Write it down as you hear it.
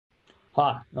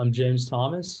Hi, I'm James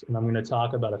Thomas, and I'm going to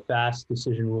talk about a fast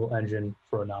decision rule engine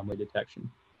for anomaly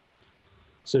detection.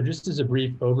 So just as a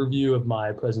brief overview of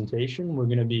my presentation, we're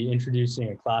going to be introducing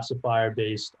a classifier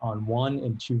based on one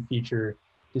and two feature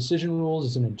decision rules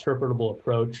as an interpretable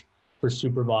approach for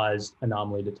supervised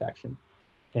anomaly detection.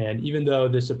 And even though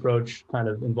this approach kind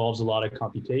of involves a lot of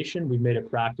computation, we've made it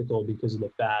practical because of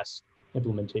the fast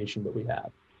implementation that we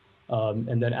have.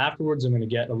 And then afterwards, I'm going to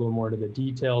get a little more into the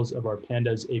details of our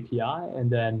Pandas API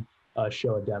and then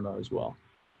show a demo as well.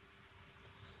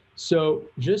 So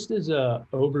just as an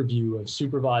overview of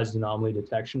supervised anomaly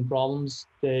detection problems,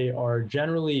 they are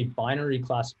generally binary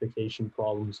classification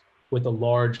problems with a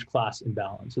large class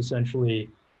imbalance. Essentially,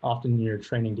 often in your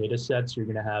training data sets, you're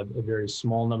going to have a very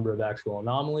small number of actual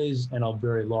anomalies and a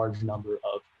very large number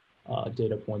of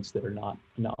data points that are not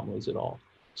anomalies at all.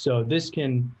 So this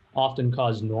can often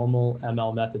cause normal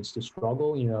ML methods to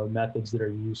struggle, methods that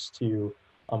are used to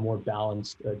a more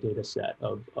balanced data set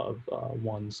of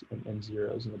ones and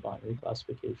zeros in the binary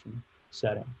classification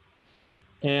setting.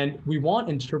 And we want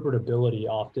interpretability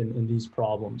often in these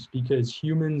problems because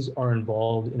humans are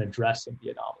involved in addressing the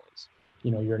anomalies.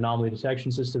 Your anomaly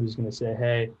detection system is going to say,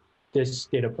 hey, this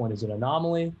data point is an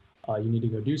anomaly. You need to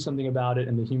go do something about it.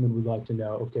 And the human would like to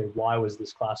know, okay, why was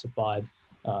this classified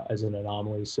as an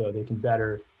anomaly so they can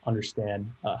better understand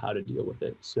how to deal with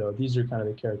it. So these are kind of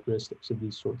the characteristics of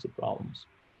these sorts of problems.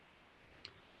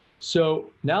 So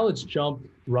now let's jump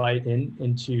right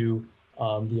into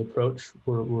the approach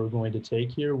we're going to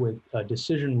take here with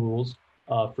decision rules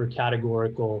for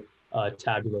categorical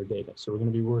tabular data. So we're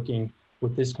going to be working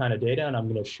with this kind of data, and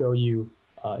I'm going to show you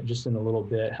just in a little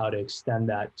bit how to extend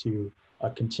that to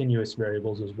continuous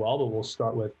variables as well, but we'll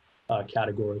start with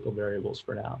categorical variables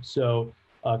for now. So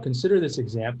consider this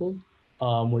example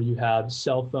where you have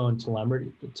cell phone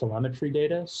telemetry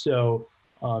data. So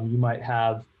you might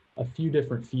have a few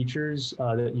different features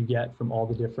that you get from all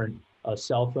the different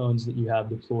cell phones that you have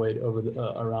deployed over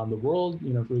around the world.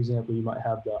 For example, you might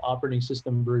have the operating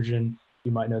system version,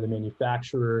 you might know the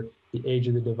manufacturer, the age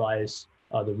of the device,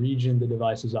 the region the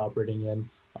device is operating in.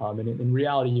 And in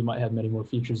reality, you might have many more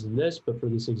features than this, but for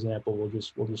this example, we'll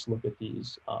just look at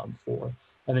these four.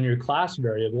 And then your class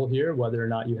variable here, whether or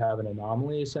not you have an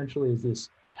anomaly, essentially, is this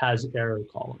has error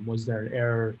column. Was there an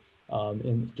error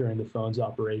during the phone's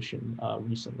operation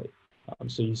recently?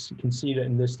 So you can see that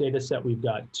in this data set, we've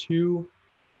got 2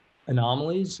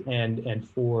 anomalies and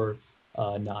 4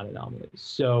 non-anomalies.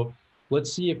 So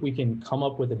let's see if we can come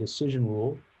up with a decision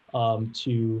rule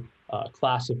to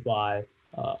classify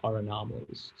our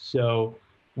anomalies. So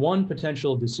one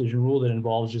potential decision rule that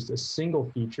involves just a single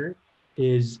feature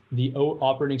is the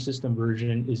operating system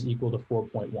version is equal to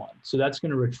 4.1. So that's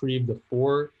going to retrieve the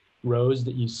 4 rows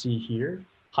that you see here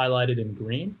highlighted in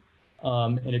green.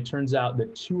 And it turns out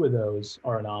that 2 of those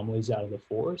are anomalies out of the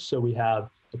 4. So we have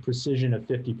a precision of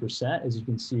 50%, as you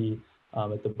can see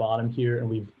at the bottom here, and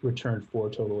we've returned 4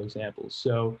 total examples.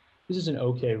 So this is an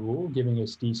okay rule, giving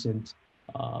us decent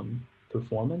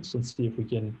performance. Let's see if we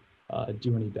can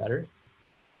do any better.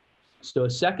 So a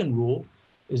second rule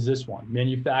is this one: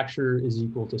 manufacturer is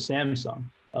equal to Samsung.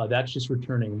 That's just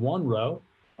returning 1 row.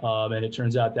 And it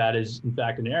turns out that is, in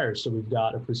fact, an error. So we've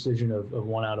got a precision of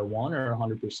 1 out of 1 or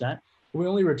 100%. We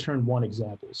only returned 1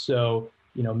 example. So,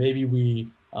 maybe we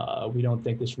don't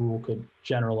think this rule could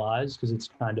generalize because it's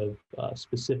kind of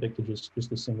specific to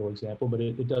just a single example, but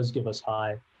it does give us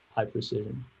high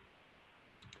precision.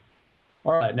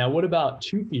 All right, now what about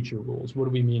 2 feature rules? What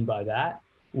do we mean by that?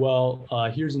 Well,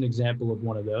 here's an example of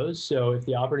one of those. So if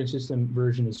the operating system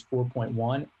version is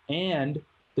 4.1 and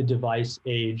the device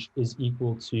age is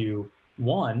equal to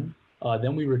 1,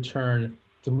 then we return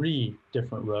 3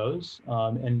 different rows,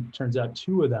 and it turns out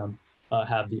 2 of them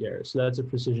have the error. So that's a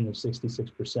precision of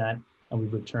 66%, and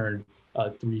we've returned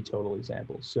 3 total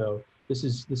examples. So this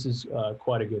is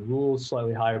quite a good rule,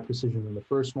 slightly higher precision than the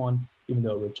first one, even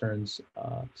though it returns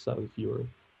slightly fewer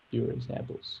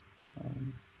examples.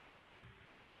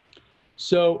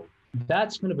 So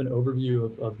that's kind of an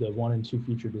overview of the 1 and 2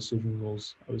 feature decision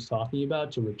rules I was talking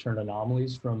about to return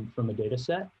anomalies from a data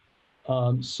set.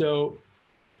 So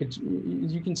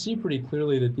you can see pretty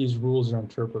clearly that these rules are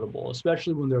interpretable,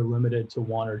 especially when they're limited to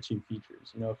 1 or 2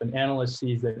 features. If an analyst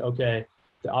sees that, okay,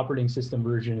 the operating system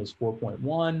version is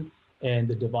 4.1 and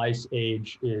the device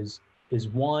age is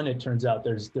 1, it turns out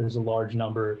there's a large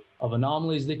number of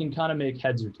anomalies. They can kind of make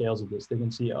heads or tails of this. They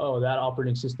can see, oh, that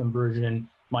operating system version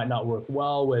might not work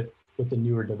well with the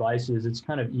newer devices. It's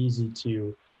kind of easy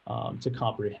to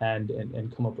comprehend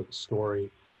and come up with a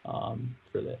story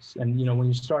for this. And when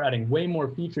you start adding way more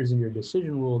features in your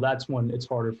decision rule, that's when it's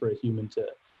harder for a human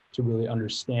to really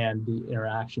understand the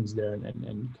interactions there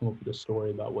and come up with a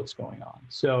story about what's going on.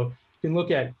 So you can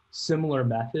look at similar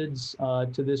methods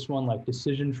to this one, like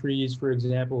decision trees, for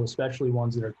example, especially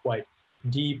ones that are quite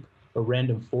deep, or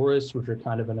random forests, which are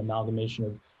kind of an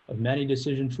amalgamation of many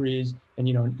decision trees. And,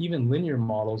 even linear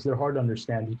models, they're hard to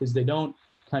understand because they don't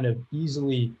kind of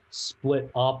easily split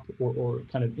up or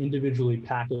kind of individually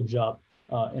package up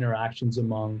interactions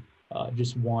among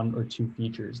just one or two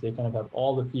features. They kind of have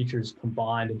all the features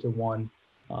combined into one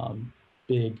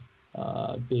big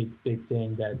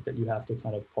thing that you have to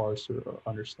kind of parse or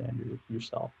understand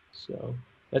yourself. So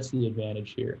that's the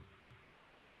advantage here.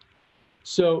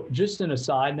 So just an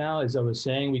aside now, as I was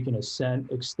saying, we can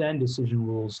extend decision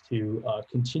rules to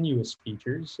continuous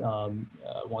features,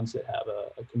 ones that have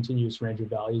a continuous range of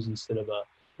values instead of a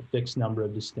fixed number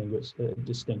of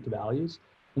distinct values.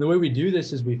 And the way we do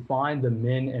this is we find the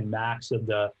min and max of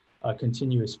the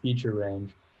continuous feature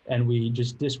range, and we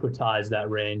just discretize that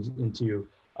range into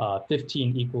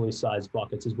 15 equally sized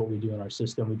buckets is what we do in our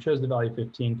system. We chose the value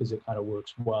 15 because it kind of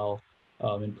works well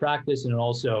in practice, and it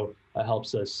also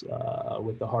helps us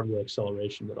with the hardware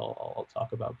acceleration that I'll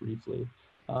talk about briefly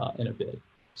in a bit.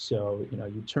 So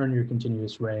you turn your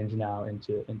continuous range now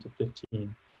into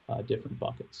 15 different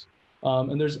buckets.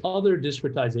 And there's other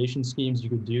discretization schemes you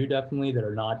could do definitely that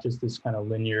are not just this kind of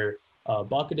linear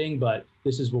bucketing, but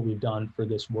this is what we've done for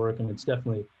this work, and it's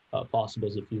definitely possible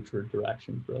as a future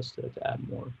direction for us to add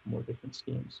more different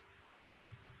schemes.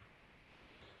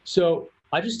 So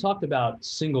I just talked about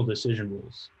single decision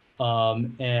rules.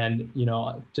 And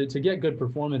to get good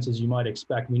performance, as you might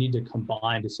expect, we need to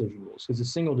combine decision rules, because a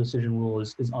single decision rule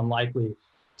is unlikely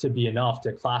to be enough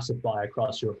to classify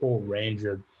across your whole range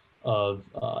of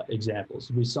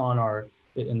examples. We saw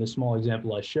in the small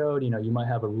example I showed, you might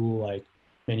have a rule like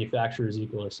manufacturer is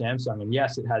equal to Samsung, and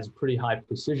yes, it has pretty high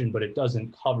precision, but it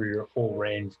doesn't cover your whole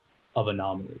range of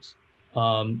anomalies.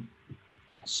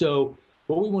 So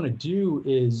what we want to do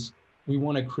is we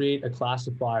want to create a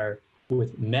classifier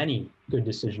with many good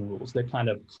decision rules that kind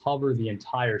of cover the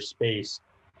entire space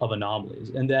of anomalies.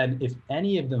 And then if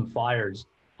any of them fires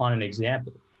on an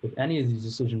example, if any of these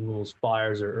decision rules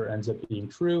fires or ends up being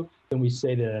true, then we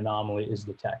say that an anomaly is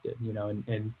detected.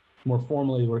 And more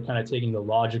formally, we're kind of taking the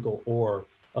logical OR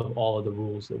of all of the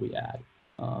rules that we add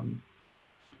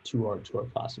to our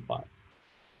classifier.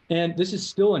 And this is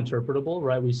still interpretable,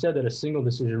 right? We said that a single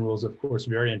decision rule is, of course,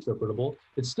 very interpretable.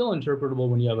 It's still interpretable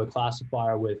when you have a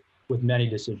classifier with many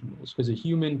decision rules, because a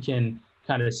human can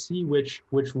kind of see which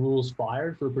rules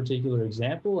fired for a particular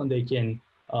example, and they can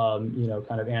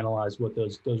kind of analyze what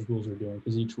those rules are doing,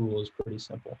 because each rule is pretty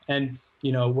simple. And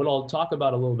what I'll talk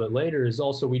about a little bit later is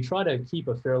also we try to keep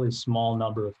a fairly small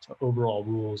number of overall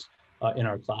rules in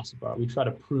our classifier. We try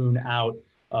to prune out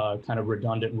kind of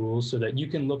redundant rules so that you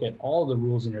can look at all the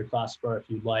rules in your classifier if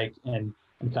you'd like and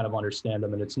kind of understand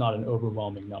them, and it's not an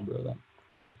overwhelming number of them.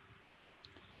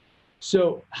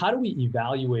 So how do we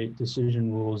evaluate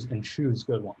decision rules and choose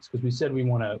good ones? Because we said we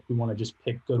want to just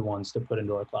pick good ones to put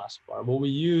into our classifier. Well, we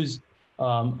use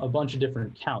a bunch of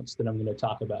different counts that I'm going to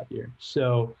talk about here.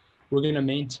 So we're going to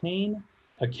maintain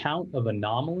a count of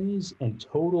anomalies and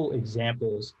total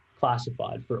examples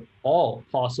classified for all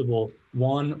possible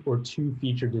one or two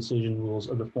feature decision rules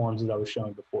of the forms that I was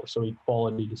showing before. So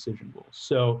equality decision rules.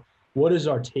 So what is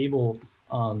our table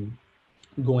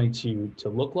going to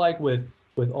look like with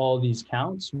all these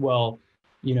counts? Well,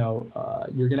 you're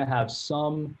going to have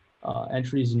some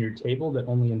entries in your table that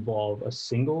only involve a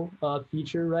single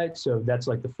feature, right? So that's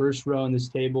like the first row in this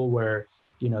table where,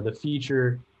 the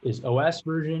feature is OS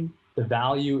version, the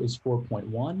value is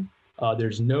 4.1.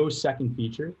 There's no second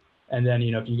feature. And then,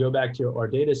 if you go back to our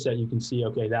data set, you can see,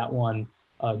 okay, that one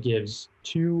gives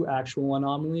 2 actual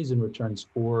anomalies and returns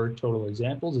 4 total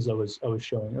examples, as I was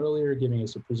showing earlier, giving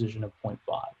us a precision of 0.5.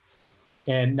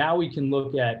 And now we can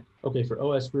look at, okay, for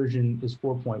OS version is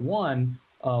 4.1,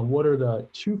 what are the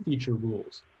 2 feature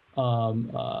rules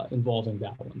involving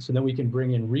that one? So then we can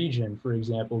bring in region, for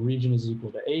example. Region is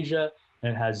equal to Asia,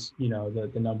 and it has,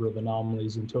 the number of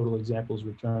anomalies and total examples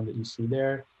returned that you see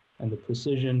there, and the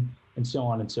precision, and so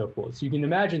on and so forth. So you can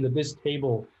imagine that this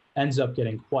table ends up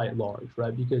getting quite large,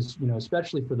 right? Because,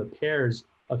 especially for the pairs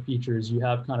of features, you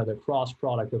have kind of the cross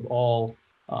product of all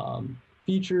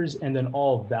features and then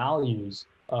all values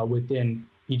within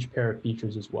each pair of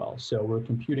features as well. So we're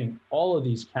computing all of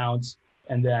these counts,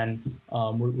 and then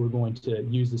we're going to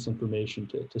use this information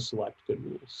to select good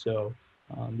rules. So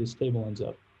this table ends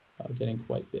up getting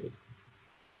quite big.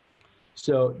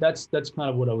 So that's kind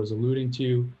of what I was alluding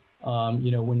to.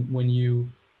 When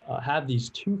you have these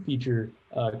 2 feature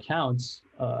counts,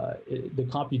 the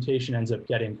computation ends up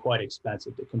getting quite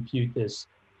expensive to compute this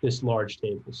this large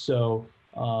table. So,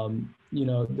 you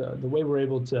know, the way we're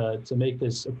able to make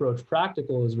this approach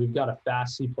practical is we've got a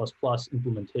fast C++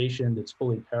 implementation that's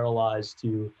fully parallelized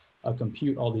to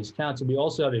compute all these counts. And we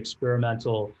also have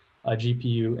experimental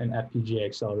GPU and FPGA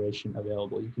acceleration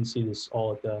available. You can see this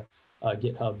all at the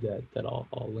GitHub that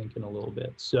I'll link in a little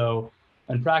bit. So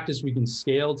in practice, we can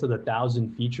scale to the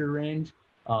 1,000 feature range,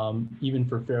 even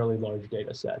for fairly large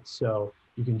data sets. So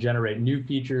you can generate new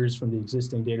features from the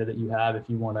existing data that you have if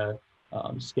you want to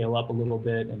scale up a little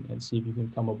bit and see if you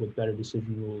can come up with better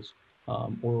decision rules,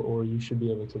 or you should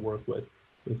be able to work with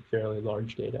fairly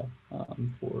large data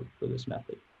for this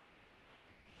method.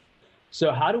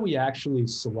 So how do we actually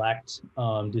select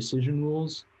decision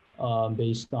rules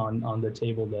based on the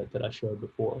table that I showed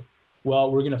before?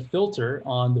 Well, we're going to filter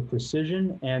on the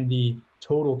precision and the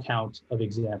total count of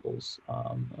examples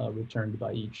returned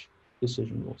by each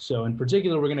decision rule. So in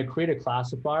particular, we're going to create a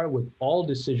classifier with all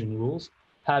decision rules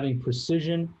having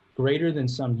precision greater than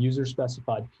some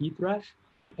user-specified p-thresh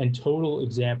and total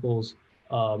examples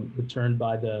returned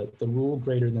by the rule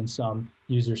greater than some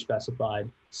user-specified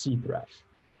c-thresh.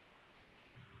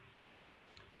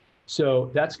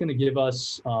 So that's going to give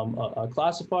us a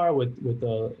classifier with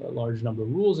a large number of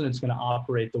rules, and it's going to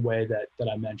operate the way that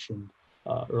I mentioned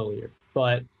earlier.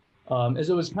 But as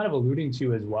I was kind of alluding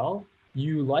to as well,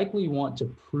 you likely want to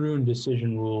prune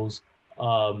decision rules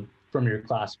from your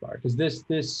classifier, because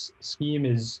this scheme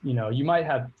is, you know, you might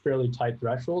have fairly tight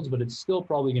thresholds, but it's still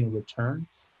probably going to return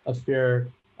a fair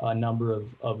number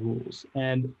of rules.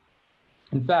 And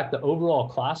in fact, the overall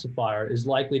classifier is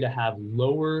likely to have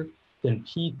lower than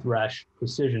p-thresh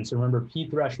precision. So remember,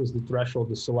 p-thresh was the threshold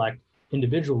to select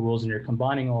individual rules, and you're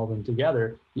combining all of them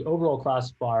together. The overall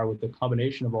classifier with the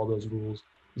combination of all those rules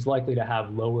is likely to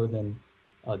have lower than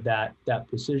that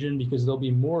precision, because there'll be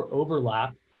more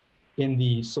overlap in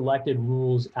the selected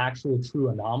rules' actual true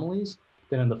anomalies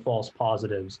than in the false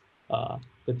positives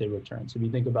that they return. So if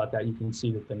you think about that, you can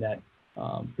see that the net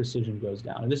precision goes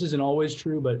down. And this isn't always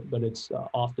true, but it's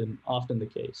often the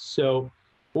case. So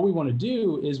what we want to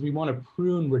do is we want to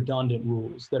prune redundant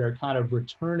rules that are kind of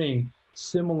returning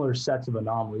similar sets of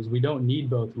anomalies. We don't need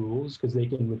both rules because they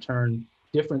can return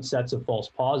different sets of false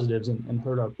positives and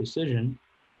hurt our precision.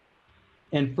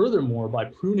 And furthermore, by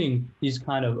pruning these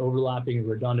kind of overlapping and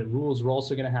redundant rules, we're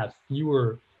also going to have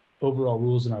fewer overall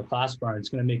rules in our classifier. And it's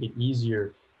going to make it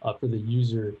easier for the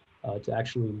user to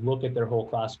actually look at their whole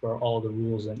classifier, all the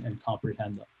rules, and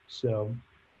comprehend them. So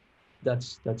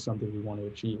that's something we want to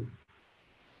achieve.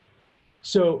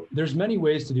 So there's many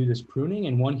ways to do this pruning,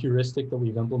 and one heuristic that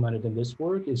we've implemented in this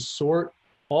work is sort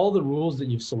all the rules that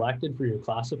you've selected for your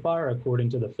classifier according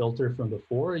to the filter from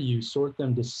before. You sort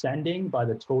them descending by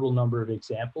the total number of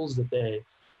examples that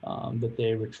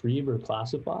they retrieve or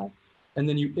classify. And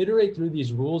then you iterate through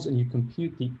these rules and you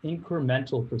compute the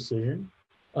incremental precision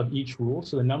of each rule.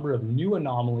 So the number of new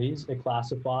anomalies it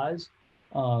classifies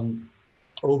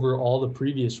over all the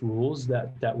previous rules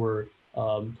that were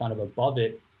kind of above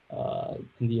it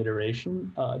in the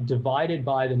iteration, divided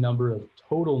by the number of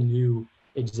total new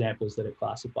examples that it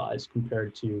classifies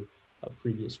compared to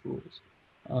previous rules.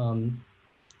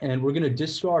 And we're going to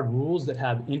discard rules that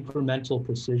have incremental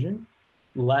precision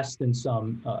less than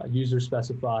some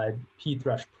user-specified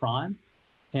p-thresh prime,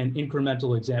 and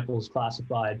incremental examples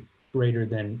classified greater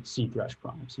than c-thresh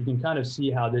prime. So you can kind of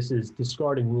see how this is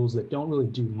discarding rules that don't really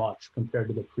do much compared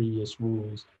to the previous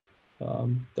rules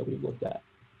that we've looked at.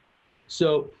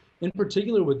 So in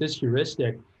particular with this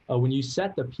heuristic, when you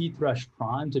set the p-thresh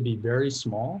prime to be very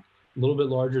small, a little bit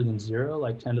larger than 0,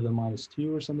 like 10 to the minus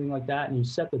 2 or something like that, and you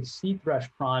set the c-thresh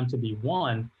prime to be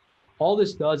 1, all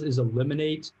this does is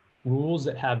eliminate rules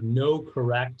that have no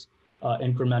correct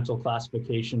incremental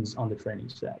classifications on the training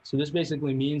set. So this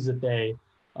basically means that they,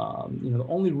 you know, the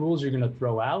only rules you're going to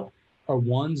throw out are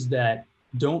ones that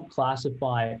don't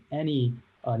classify any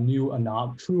true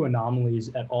anomalies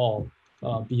at all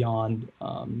beyond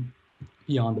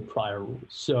the prior rules.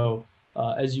 So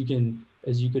as you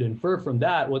could infer from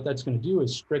that, what that's going to do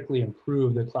is strictly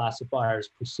improve the classifier's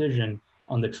precision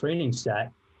on the training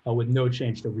set with no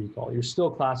change to recall. You're still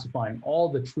classifying all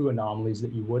the true anomalies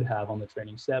that you would have on the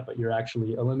training set, but you're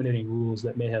actually eliminating rules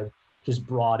that may have just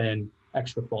brought in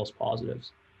extra false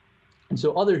positives. And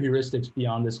so other heuristics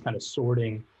beyond this kind of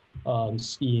sorting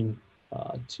scheme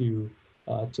to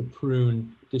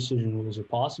prune decision rules are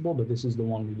possible, but this is the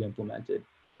one we've implemented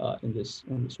in this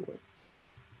work.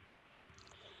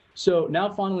 So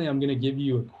now finally, I'm going to give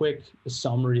you a quick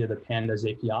summary of the Pandas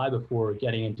API before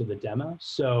getting into the demo.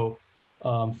 So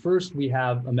first, we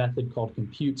have a method called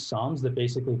compute sums that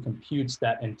basically computes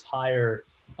that entire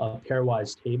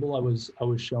pairwise table I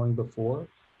was showing before.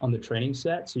 on the training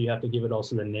set. So you have to give it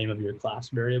also the name of your class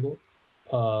variable.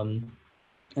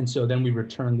 And so then we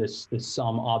return this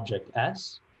sum object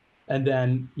S. And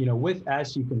then, with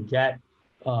S, you can get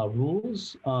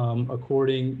rules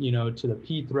according, to the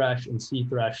P thresh and C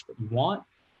thresh that you want.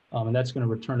 And that's going to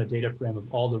return a data frame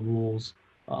of all the rules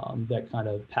that kind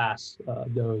of pass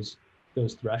those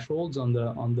thresholds on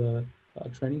the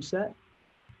training set.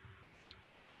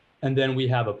 And then we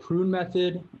have a prune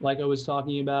method, like I was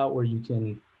talking about, where you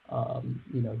can,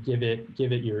 give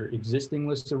it your existing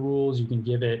list of rules. You can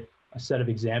give it a set of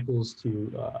examples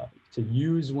to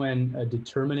use when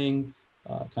determining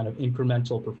kind of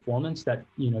incremental performance that,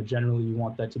 generally you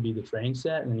want that to be the training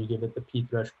set, and then you give it the P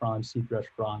thresh prime, C thresh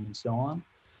prime, and so on.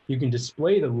 You can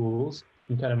display the rules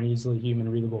in kind of an easily human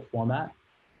readable format.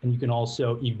 And you can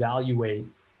also evaluate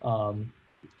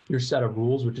your set of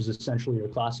rules, which is essentially your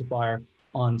classifier,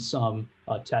 on some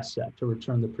test set to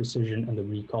return the precision and the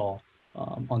recall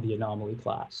on the anomaly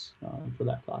class for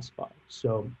that classifier.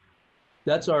 So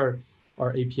that's our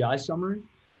API summary.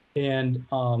 And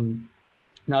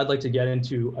now I'd like to get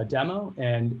into a demo,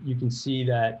 and you can see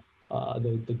that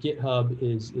the GitHub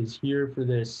is here for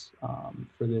this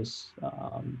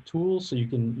tool, so you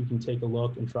can take a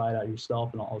look and try it out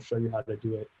yourself, and I'll show you how to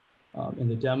do it in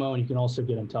the demo. And you can also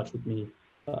get in touch with me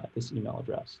at this email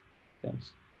address.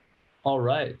 Thanks. All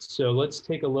right, so let's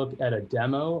take a look at a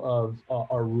demo of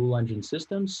our rule engine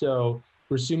system. So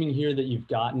we're assuming here that you've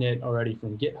gotten it already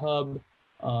from GitHub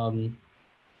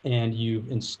and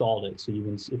you've installed it. So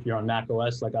if you're on Mac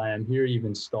OS like I am here, you've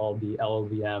installed the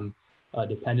LLVM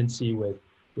dependency with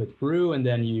Brew, and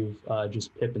then you've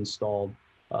just pip installed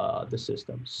the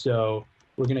system. So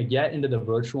we're gonna get into the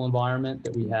virtual environment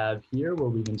that we have here where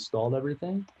we've installed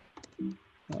everything.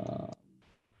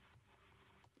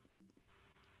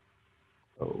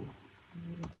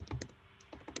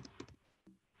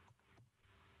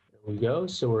 There we go.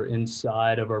 So we're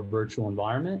inside of our virtual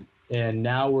environment. And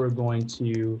now we're going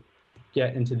to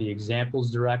get into the examples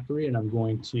directory, and I'm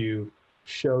going to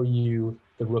show you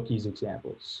the rookies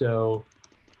examples. So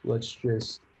let's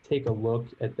just take a look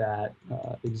at that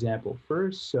example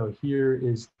first. So here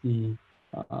is the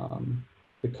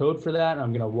code for that.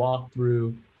 I'm going to walk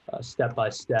through step by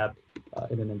step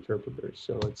in an interpreter.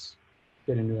 So let's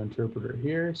get into an interpreter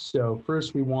here. So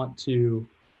first we want to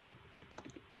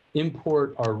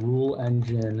import our rule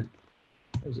engine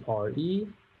as RE,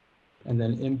 and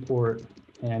then import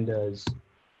pandas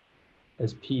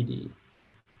as PD.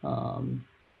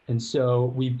 And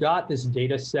so we've got this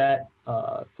data set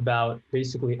about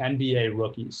basically NBA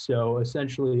rookies. So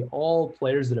essentially all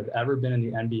players that have ever been in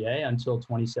the NBA until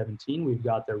 2017, we've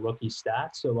got their rookie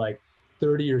stats. So like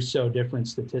 30 or so different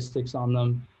statistics on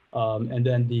them. And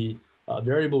then the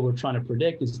variable we're trying to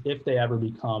predict is if they ever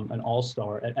become an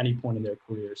all-star at any point in their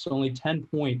career. So only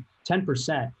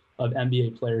 10% of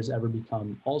NBA players ever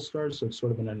become all-stars. So it's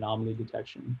sort of an anomaly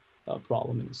detection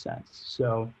problem in a sense.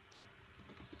 So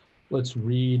let's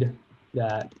read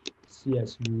that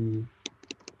CSV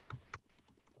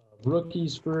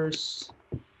rookies first.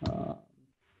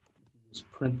 Just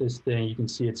print this thing. You can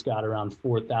see it's got around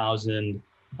 4,000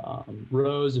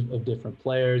 rows of different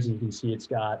players. And you can see it's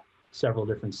got several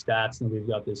different stats. And we've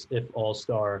got this if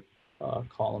all-star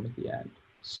column at the end.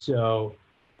 So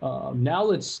now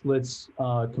let's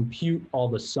compute all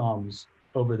the sums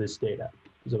over this data,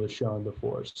 as I was showing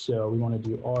before. So we want to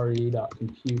do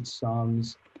re.compute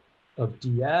sums of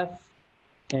df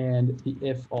and the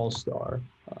if all-star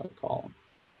column.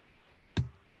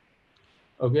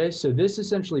 Okay, so this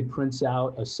essentially prints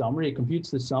out a summary. It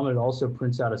computes the sum. It also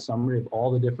prints out a summary of all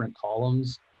the different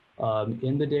columns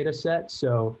in the data set.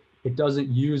 So it doesn't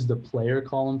use the player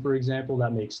column, for example.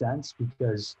 That makes sense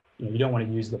because you don't want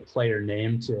to use the player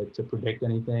name to predict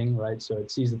anything, right? So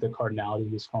it sees that the cardinality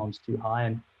of this column is too high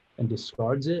and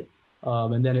discards it.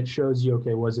 And then it shows you,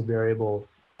 okay, was a variable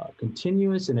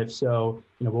continuous? And if so,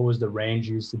 what was the range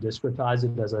used to discretize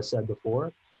it, as I said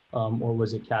before? Or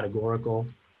was it categorical?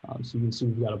 So you can see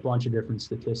we've got a bunch of different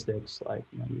statistics like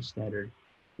your standard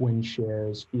win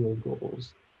shares, field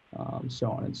goals,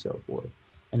 so on and so forth.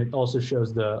 And it also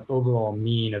shows the overall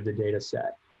mean of the data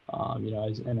set.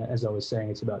 As I was saying,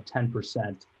 it's about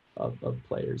 10% of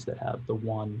players that have the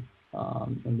one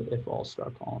in the if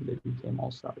all-star column, they became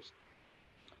all-stars.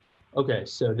 Okay,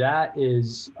 so that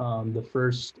is the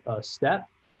first step.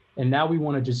 And now we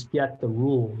want to just get the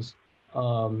rules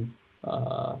that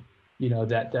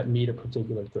meet a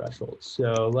particular threshold.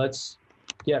 So let's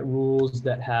get rules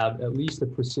that have at least a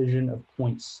precision of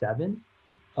 0.7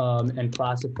 and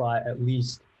classify at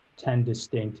least 10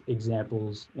 distinct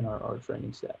examples in our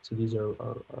training set. So these are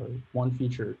our one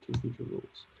feature, two feature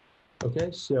rules.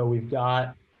 Okay, so we've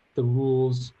got the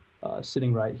rules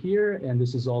sitting right here. And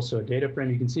this is also a data frame.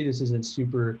 You can see this isn't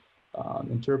super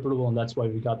interpretable, and that's why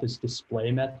we got this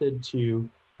display method to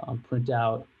print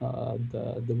out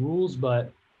the rules.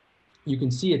 But you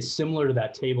can see it's similar to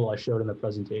that table I showed in the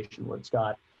presentation, where it's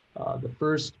got the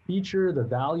first feature, the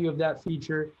value of that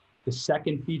feature, the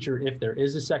second feature, if there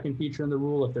is a second feature in the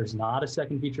rule. If there's not a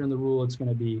second feature in the rule, it's going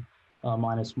to be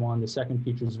 -1, the second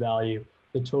feature's value,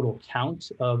 the total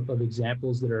count of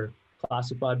examples that are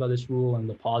classified by this rule, and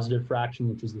the positive fraction,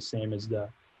 which is the same as the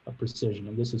precision.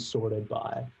 And this is sorted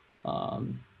by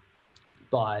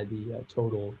the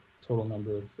total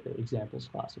number of examples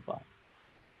classified.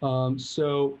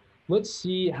 So let's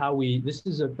see how this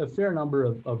is a fair number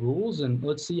of rules, and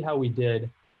let's see how we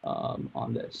did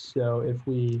on this. So if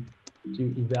we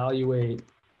do evaluate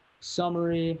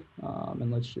summary,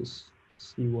 and let's just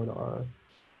see what our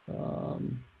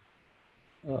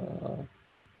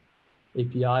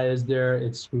API is there.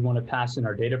 We want to pass in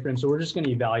our data frame. So we're just going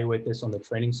to evaluate this on the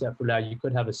training set for now. You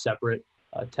could have a separate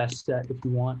test set if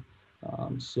you want.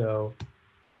 So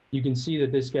you can see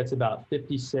that this gets about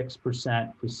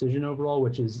 56% precision overall,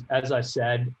 which is, as I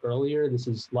said earlier, this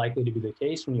is likely to be the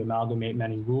case when you amalgamate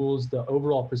many rules. The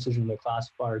overall precision of the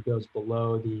classifier goes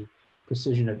below the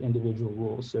precision of individual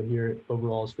rules. So here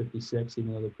overall is 56,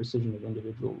 even though the precision of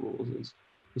individual rules is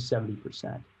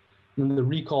 70%. And then the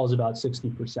recall is about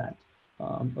 60%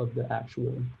 of the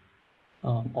actual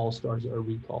all-stars that are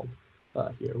recalled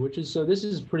here, which is, so this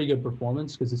is pretty good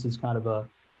performance because this is kind of a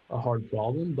hard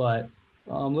problem. But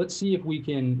let's see if we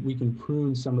can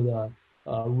prune some of the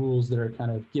rules that are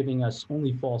kind of giving us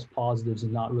only false positives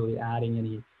and not really adding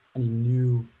any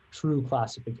new true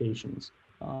classifications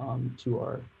to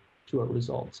our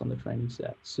results on the training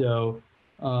set. So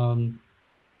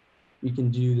we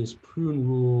can do this prune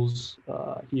rules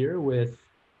here with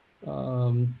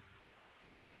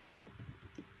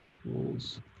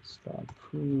rules stop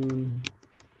prune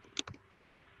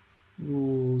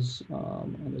rules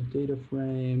on the data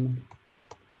frame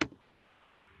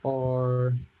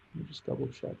are, let me just double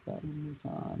check that one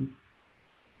more time.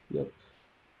 Yep.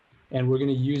 And we're going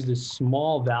to use this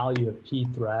small value of p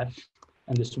thresh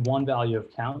and this one value of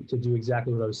count to do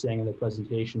exactly what I was saying in the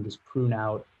presentation, just prune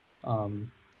out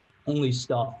only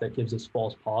stuff that gives us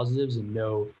false positives and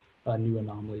no new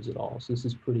anomalies at all. So this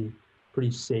is pretty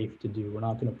safe to do. We're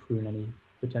not going to prune any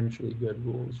potentially good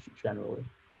rules generally.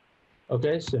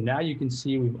 Okay, so now you can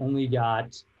see we've only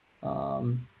got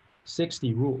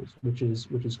 60 rules, which is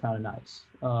kind of nice.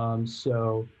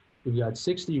 So we've got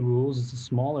 60 rules. It's a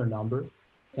smaller number,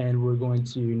 and we're going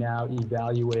to now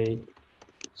evaluate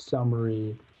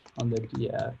summary on the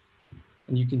DF.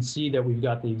 And you can see that we've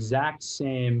got the exact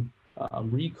same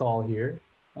recall here.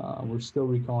 We're still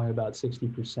recalling about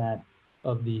 60%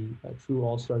 of the true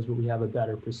all-stars, but we have a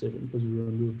better precision because we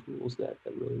removed rules that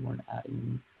really weren't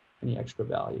adding any extra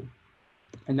value.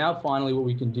 And now finally what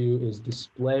we can do is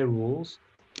display rules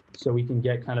so we can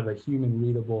get kind of a human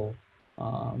readable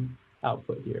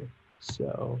output here.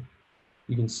 So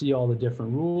you can see all the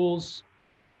different rules.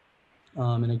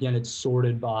 And again, it's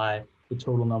sorted by the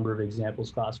total number of examples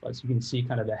classified. So you can see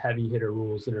kind of the heavy hitter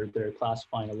rules that are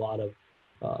classifying a lot of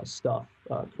stuff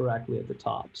correctly at the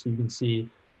top. So you can see,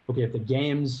 okay, if the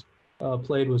games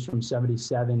played was from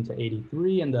 77 to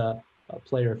 83 and the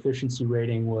player efficiency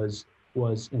rating was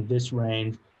in this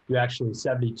range, you actually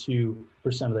 72%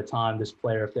 of the time this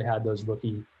player, if they had those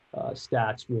rookie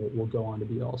stats, will go on to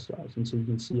be all-stars. And so you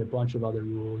can see a bunch of other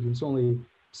rules. It's only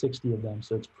 60 of them,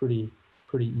 so it's pretty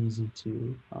easy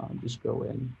to just go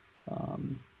in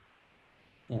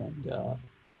and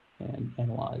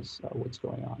analyze what's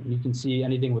going on. And you can see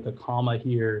anything with a comma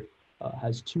here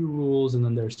has 2 rules, and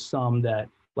then there's some that,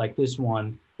 like this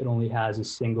one, that only has a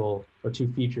single or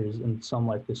 2 features, and some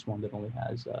like this one that only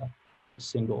has a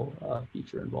single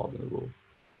feature involved in the rule.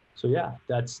 So yeah,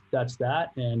 that's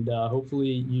that, and hopefully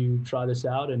you try this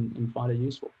out and find it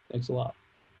useful. Thanks a lot.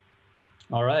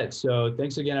 All right, so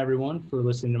thanks again, everyone, for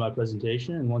listening to my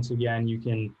presentation. And once again, you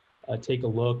can take a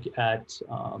look at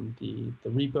the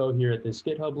repo here at this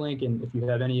GitHub link. And if you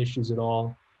have any issues at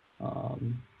all,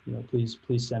 please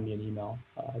send me an email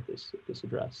at this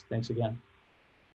address. Thanks again.